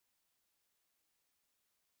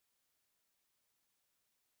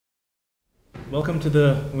Welcome to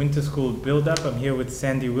the Winter School Build-Up. I'm here with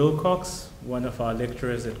Sandy Willcox, one of our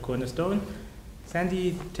lecturers at Cornerstone.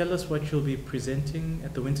 Sandy, tell us what you'll be presenting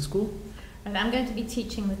at the Winter School. And I'm going to be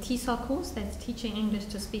teaching the TESOL course, that's Teaching English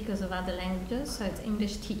to Speakers of Other Languages, so it's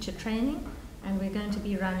English teacher training, and we're going to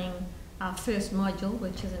be running our first module,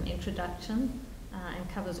 which is an introduction, and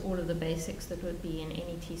covers all of the basics that would be in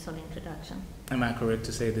any TESOL introduction. Am I correct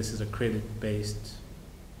to say this is a credit-based?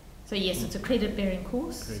 So yes, it's a credit-bearing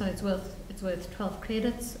course, so it's worth 12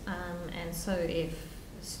 credits, and so if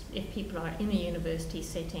people are in a university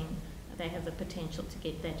setting, they have the potential to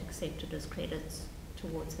get that accepted as credits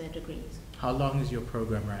towards their degrees. How long is your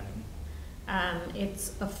program running?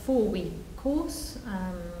 It's a 4-week course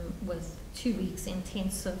with 2 weeks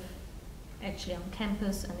intensive actually on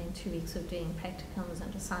campus and then 2 weeks of doing practicums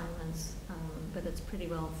and assignments, but it's pretty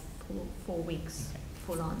well 4 weeks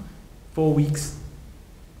full on. 4 weeks.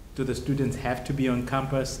 Do the students have to be on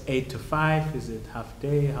campus 8 to 5? Is it half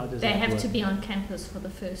day? How does They that work? have to be on campus for the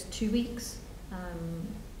first 2 weeks,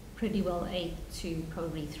 pretty well 8 to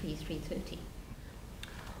probably 3:30.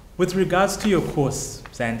 With regards to your course,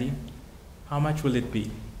 Sandy, how much will it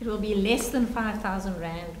be? It will be less than 5,000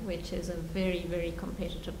 Rand, which is a very, very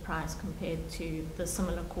competitive price compared to the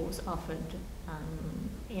similar course offered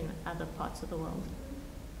in other parts of the world.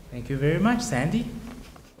 Thank you very much, Sandy.